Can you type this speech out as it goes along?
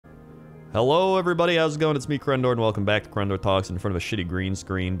Hello everybody, how's it going? It's me, Crendor, and welcome back to Crendor Talks in front of a shitty green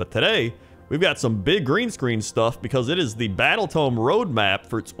screen. But today, we've got some big green screen stuff because it is the Battletome roadmap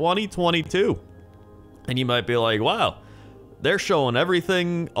for 2022. And you might be like, wow, they're showing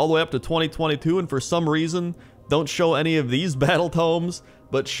everything all the way up to 2022, and for some reason, don't show any of these Battletomes,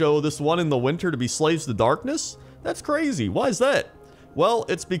 but show this one in the winter to be Slaves to Darkness? That's crazy. Why is that? Well,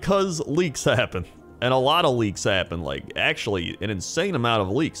 it's because leaks happen. And a lot of leaks happen, like, actually, an insane amount of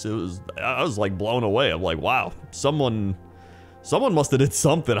leaks. I was like blown away. I'm like, wow, someone must have did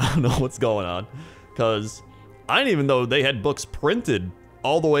something. I don't know what's going on. Because I didn't even know they had books printed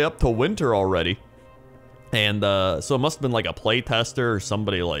all the way up to winter already. And so it must have been like a play tester or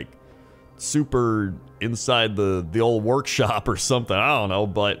somebody like super inside the old workshop or something. I don't know,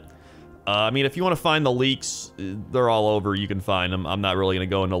 but I mean, if you want to find the leaks, they're all over. You can find them. I'm not really going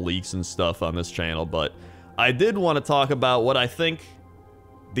to go into leaks and stuff on this channel, but I did want to talk about what I think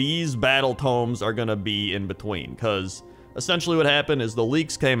these Battletomes are going to be in between, because essentially what happened is the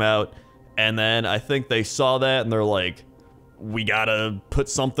leaks came out, and then I think they saw that, and they're like, we gotta put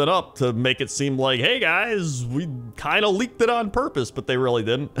something up to make it seem like, hey guys, we kind of leaked it on purpose, but they really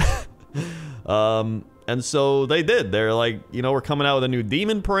didn't. And so they did. They're like, you know, we're coming out with a new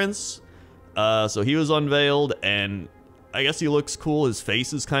Demon Prince. So he was unveiled, and I guess he looks cool. His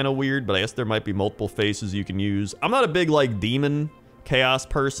face is kind of weird, but I guess there might be multiple faces you can use. I'm not a big, like, Demon Chaos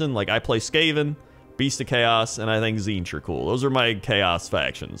person. Like, I play Skaven, Beast of Chaos, and I think Tzeentch are cool. Those are my Chaos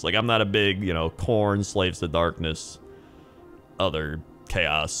factions. Like, I'm not a big, you know, Khorne, Slaves to Darkness, other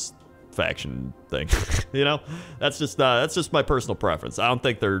Chaos faction thing. You know? That's just my personal preference. I don't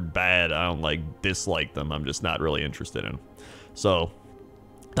think they're bad. I don't, like, dislike them. I'm just not really interested in them. So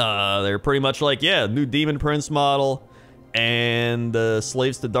they're pretty much like, yeah, new Demon Prince model and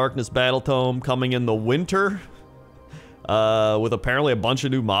Slaves to Darkness Battletome coming in the winter with apparently a bunch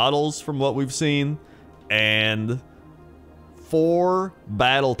of new models from what we've seen, and 4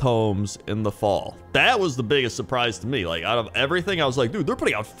 Battletomes in the fall. That was the biggest surprise to me. Like, out of everything, I was like, dude, they're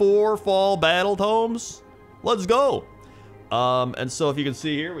putting out 4 fall Battletomes? Let's go. And so if you can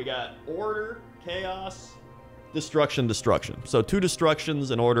see here, we got Order, Chaos, Destruction, Destruction. So 2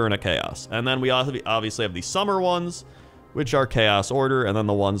 Destructions, an Order, and a Chaos. And then we obviously have the summer ones, which are Chaos, Order, and then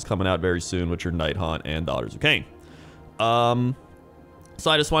the ones coming out very soon, which are Night Haunt and Daughters of Cain. So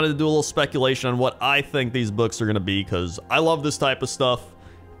I just wanted to do a little speculation on what I think these books are going to be, because I love this type of stuff,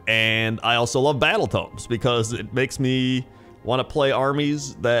 and I also love Battletomes, because it makes me want to play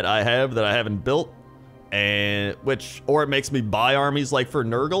armies that I haven't built, and or it makes me buy armies. Like for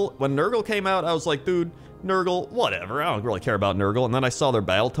Nurgle. When Nurgle came out, I was like, dude, Nurgle, whatever, I don't really care about Nurgle. And then I saw their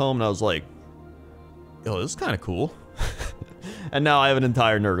Battletome, and I was like, yo, this is kind of cool. And now I have an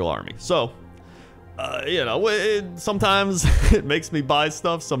entire Nurgle army. So, you know, sometimes it makes me buy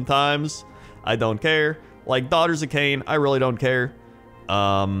stuff, sometimes I don't care. Like Daughters of Cain, I really don't care. So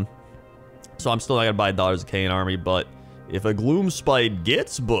I'm still not gonna buy Daughters of Cain army, but if a Gloomspite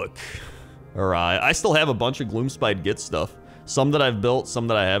Gitz book, alright, I still have a bunch of Gloomspite Gitz stuff. Some that I've built, some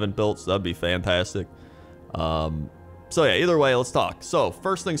that I haven't built, so that'd be fantastic. So yeah, either way, let's talk. So,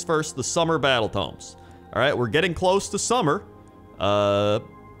 first things first, the summer Battletomes. Alright, we're getting close to summer.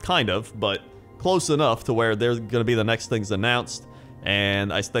 Kind of, but close enough to where they're gonna be the next things announced.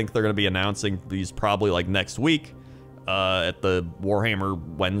 And I think they're gonna be announcing these probably like next week. At the Warhammer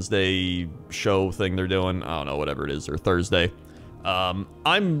Wednesday show thing they're doing. I don't know, whatever it is, or Thursday.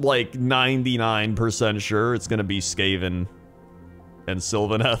 I'm like 99% sure it's gonna be Skaven and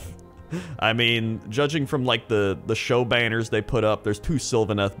Sylvaneth. I mean, judging from like the show banners they put up, there's 2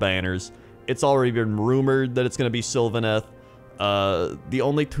 Sylvaneth banners. It's already been rumored that it's gonna be Sylvaneth. The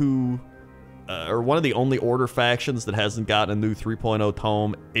only 2, or one of the only Order factions that hasn't gotten a new 3.0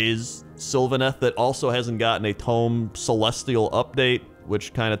 tome is Sylvaneth, that also hasn't gotten a tome Celestial update,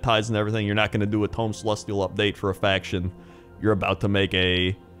 which kind of ties in everything. You're not gonna do a tome Celestial update for a faction you're about to make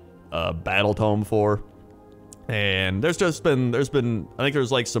a Battletome for. And there's been, I think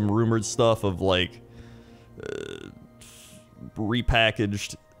there's like some rumored stuff of like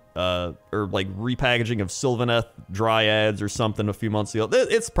repackaged, or like repackaging of Sylvaneth Dryads or something a few months ago.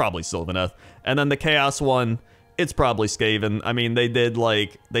 It's probably Sylvaneth. And then the Chaos one, it's probably Skaven. I mean, they did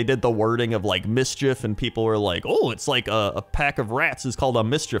the wording of like Mischief, and people were like, oh, it's like a pack of rats is called a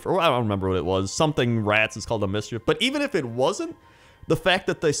Mischief, or I don't remember what it was. Something rats is called a Mischief. But even if it wasn't, the fact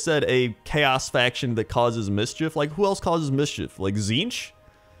that they said a Chaos faction that causes mischief, like, who else causes mischief? Like, Tzeentch?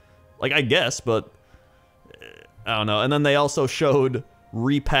 Like, I guess, but I don't know. And then they also showed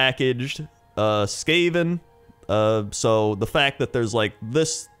repackaged Skaven. So the fact that there's, like,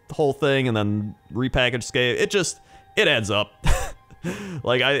 this whole thing and then repackaged Skaven, it adds up.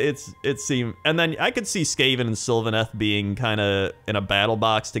 Like, it seemed, and then I could see Skaven and Sylvaneth being kind of in a battle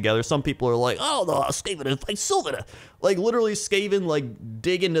box together. Some people are like, oh, no, Skaven is like Sylvaneth. Like, literally, Skaven, like,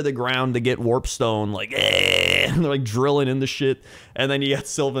 dig into the ground to get warpstone, like, and they're, like, drilling into shit. And then you got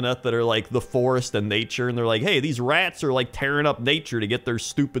Sylvaneth that are, like, the forest and nature, and they're like, hey, these rats are, like, tearing up nature to get their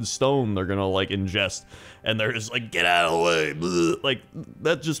stupid stone they're gonna, like, ingest. And they're just like, get out of the way. Bleh. Like,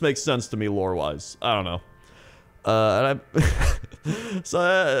 that just makes sense to me lore-wise. I don't know.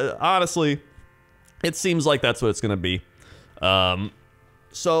 So, honestly, it seems like that's what it's gonna be.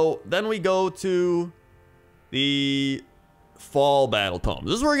 So, then we go to the Fall Battletome.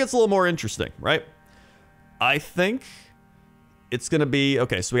 This is where it gets a little more interesting, right? I think it's gonna be,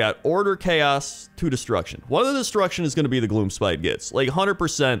 okay, so we got Order, Chaos, to Destruction. One of the Destruction is gonna be the Gloomspite Gits. Like,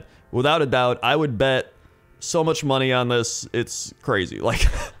 100%, without a doubt, I would bet so much money on this, it's crazy. Like,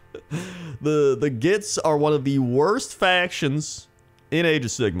 the Gits are one of the worst factions in Age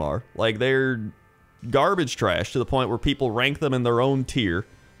of Sigmar. Like, they're garbage trash to the point where people rank them in their own tier,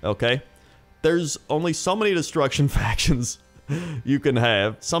 okay? There's only so many Destruction factions you can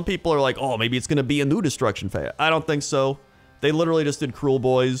have. Some people are like, oh, maybe it's gonna be a new Destruction faction. I don't think so. They literally just did Cruel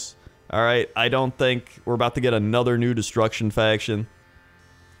Boys, alright? I don't think we're about to get another new Destruction faction.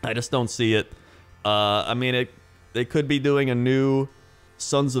 I just don't see it. I mean, they could be doing a new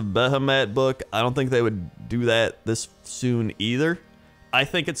Sons of Behemat book. I don't think they would do that this soon either. I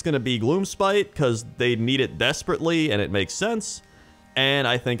think it's going to be Gloomspite because they need it desperately and it makes sense. And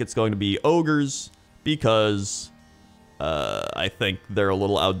I think it's going to be Ogres because I think they're a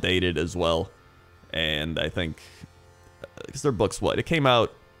little outdated as well. And I think, because their book's what? It came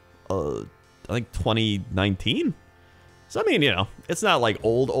out, I think 2019? So, I mean, you know, it's not like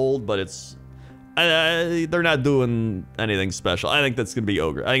old, but it's... they're not doing anything special. I think that's going to be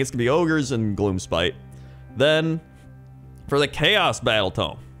Ogre. I think it's going to be Ogres and Gloomspite. Then, for the Chaos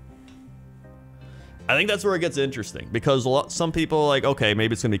Battletome, I think that's where it gets interesting. Because some people are like, okay,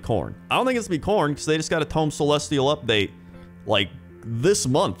 maybe it's going to be Khorne. I don't think it's going to be Khorne, because they just got a Tome Celestial update, like, this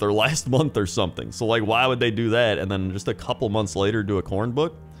month or last month or something. So, like, why would they do that and then just a couple months later do a Khorne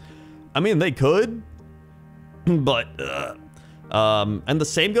book? I mean, they could, but... and the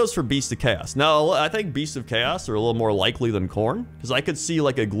same goes for Beast of Chaos. Now, I think Beast of Chaos are a little more likely than Khorne, because I could see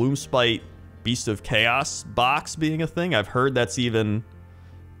like a Gloomspite Beast of Chaos box being a thing. I've heard that's even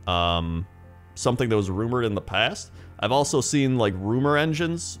something that was rumored in the past. I've also seen like rumor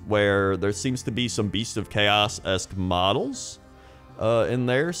engines where there seems to be some Beast of Chaos-esque models in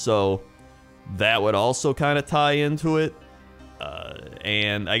there, so that would also kind of tie into it.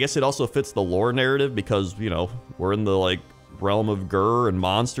 And I guess it also fits the lore narrative because, you know, we're in the like realm of Gur and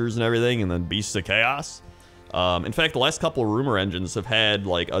monsters and everything, and then Beasts of Chaos. In fact, the last couple of rumor engines have had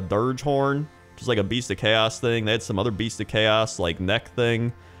like a Dirge Horn, which is like a Beast of Chaos thing. They had some other Beast of Chaos like neck thing,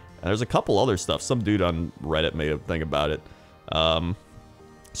 and there's a couple other stuff. Some dude on Reddit made a thing about it.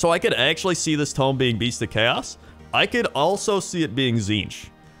 So I could actually see this tome being Beast of Chaos. I could also see it being Tzeentch.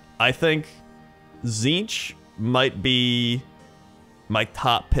 I think Tzeentch might be my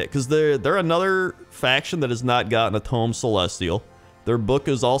top pick, because they're another faction that has not gotten a Tome Celestial. Their book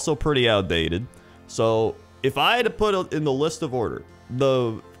is also pretty outdated. So if I had to put it in the list of order,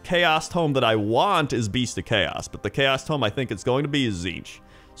 the Chaos Tome that I want is Beast of Chaos, but the Chaos Tome I think it's going to be is Tzeentch.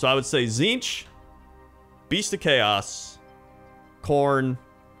 So I would say Tzeentch, Beast of Chaos, Khorne,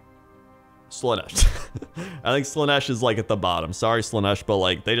 Slaanesh. I think Slaanesh is like at the bottom. Sorry, Slaanesh, but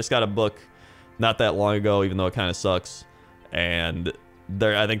like they just got a book not that long ago, even though it kind of sucks. And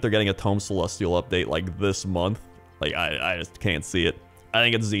I think they're getting a Tome Celestial update like this month. Like I just can't see it. I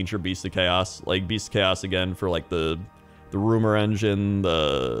think it's Tzeentch or Beast of Chaos. Like Beast of Chaos again for like the rumor engine,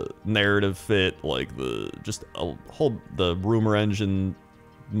 the narrative fit, like the rumor engine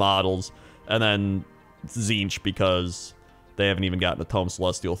models, and then Tzeentch because they haven't even gotten a Tome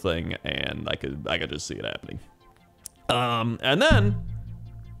Celestial thing, and I could just see it happening. And then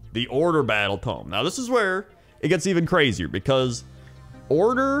the Order Battletome. Now this is where it gets even crazier, because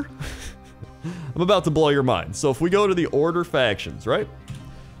Order... I'm about to blow your mind. So if we go to the Order factions, right?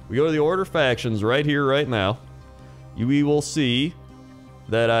 We go to the Order factions right here, right now. We will see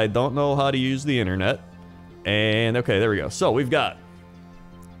that I don't know how to use the internet. And, okay, there we go. So we've got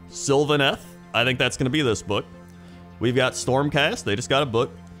Sylvaneth. I think that's going to be this book. We've got Stormcast. They just got a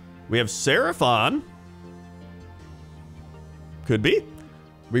book. We have Seraphon. Could be.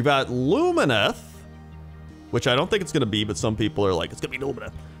 We've got Lumineth, which I don't think it's going to be, but some people are like, it's going to be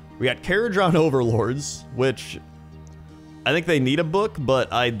Lumineth. We got Caradron Overlords, which I think they need a book,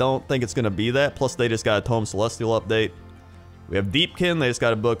 but I don't think it's going to be that. Plus, they just got a Tome Celestial update. We have Deepkin. They just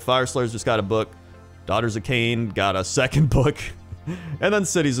got a book. Fireslayers just got a book. Daughters of Cain got a second book. And then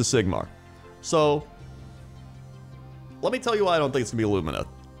cities of Sigmar. So, let me tell you why I don't think it's going to be Lumineth.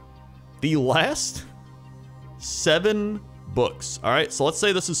 The last 7 books. Alright, so let's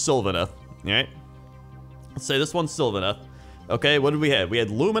say this is Sylvaneth. Alright? Let's say this one's Sylvaneth. Okay, what did we have? We had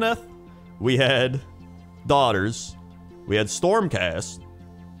Lumineth. We had Daughters. We had Stormcast.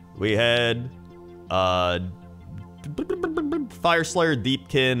 We had Fireslayer,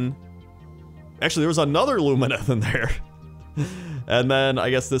 Deepkin. Actually, there was another Lumineth in there. And then I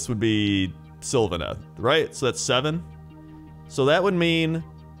guess this would be Sylvaneth, right? So that's 7. So that would mean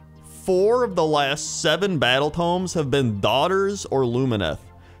 4 of the last 7 Battletomes have been Daughters or Lumineth.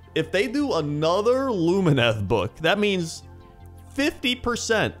 If they do another Lumineth book, that means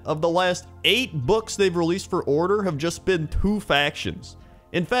 50% of the last 8 books they've released for Order have just been 2 factions.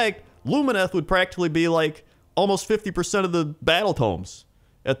 In fact, Lumineth would practically be like almost 50% of the Battletomes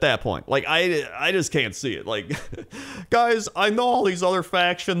at that point. Like, I just can't see it. Like, guys, I know all these other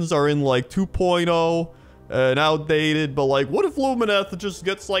factions are in like 2.0 and outdated, but like, what if Lumineth just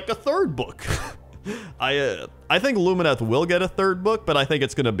gets like a 3rd book? I think Lumineth will get a 3rd book, but I think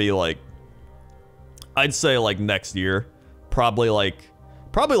it's gonna be like, I'd say like next year. Probably like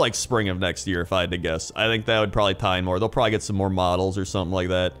spring of next year if I had to guess. I think that would probably tie in more. They'll probably get some more models or something like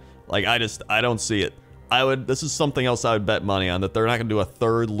that. Like, I don't see it. This is something else I would bet money on, that they're not gonna do a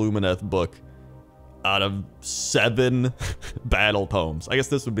 3rd Lumineth book out of 7 Battletomes. I guess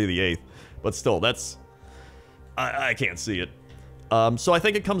this would be the 8th, but still, that's, I can't see it. So I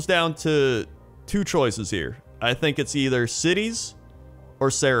think it comes down to 2 choices here. I think it's either Cities or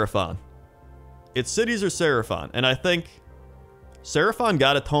Seraphon. It's Cities or Seraphon, and I think Seraphon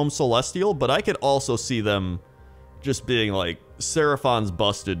got a Tome Celestial, but I could also see them just being like, Seraphon's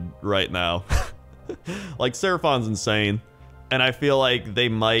busted right now. Like, Seraphon's insane, and I feel like they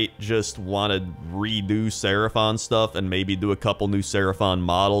might just want to redo Seraphon stuff and maybe do a couple new Seraphon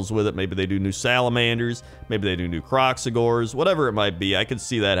models with it. Maybe they do new Salamanders, maybe they do new Croxagors, whatever it might be. I could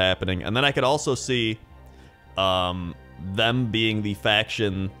see that happening, and then I could also see them being the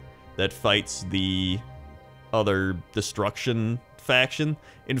faction that fights the other Destruction faction.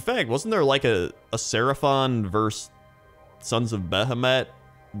 In fact, wasn't there like a Seraphon versus Sons of Behemoth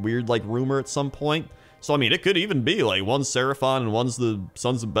weird like rumor at some point? So I mean, it could even be like one's Seraphon and one's the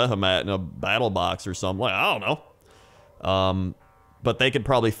Sons of Behemoth in a battle box or something. Like, I don't know. But they could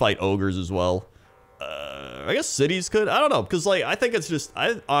probably fight ogres as well. I guess Cities could. I don't know, because like, I think it's just,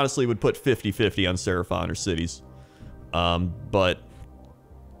 I honestly would put 50-50 on Seraphon or Cities. But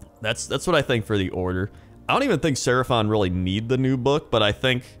that's what I think for the Order. I don't even think Seraphon really need the new book, but I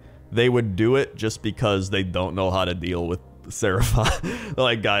think they would do it just because they don't know how to deal with Seraphon. They're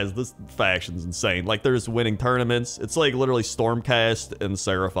like, guys, this faction's insane. Like, they're just winning tournaments. It's like literally Stormcast and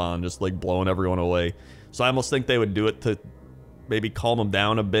Seraphon just like blowing everyone away. So I almost think they would do it to maybe calm them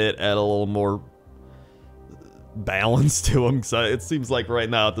down a bit, add a little more balance to them. So it seems like right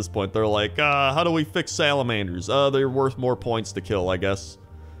now at this point they're like, how do we fix Salamanders? They're worth more points to kill, I guess.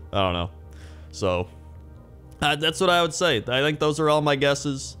 I don't know. So that's what I would say. I think those are all my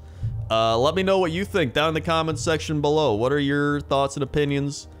guesses. Let me know what you think down in the comments section below. What are your thoughts and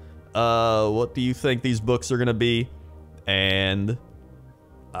opinions? What do you think these books are gonna be? And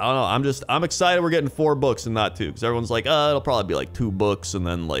I don't know, I'm excited we're getting 4 books and not 2, because everyone's like, it'll probably be like 2 books and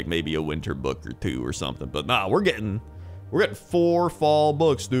then like maybe a winter book or 2 or something. But nah, we're getting 4 fall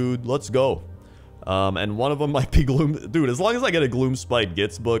books, dude. Let's go. And one of them might be Gloom. Dude, as long as I get a Gloomspite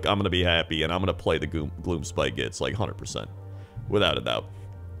Gits book, I'm gonna be happy, and I'm gonna play the Gloomspite Gits like 100%, without a doubt.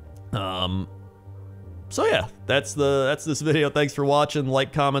 So yeah, that's this video. Thanks for watching.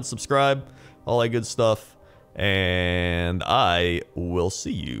 Like, comment, subscribe, all that good stuff, and I will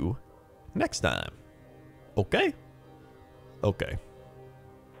see you next time. Okay? Okay.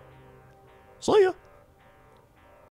 See ya.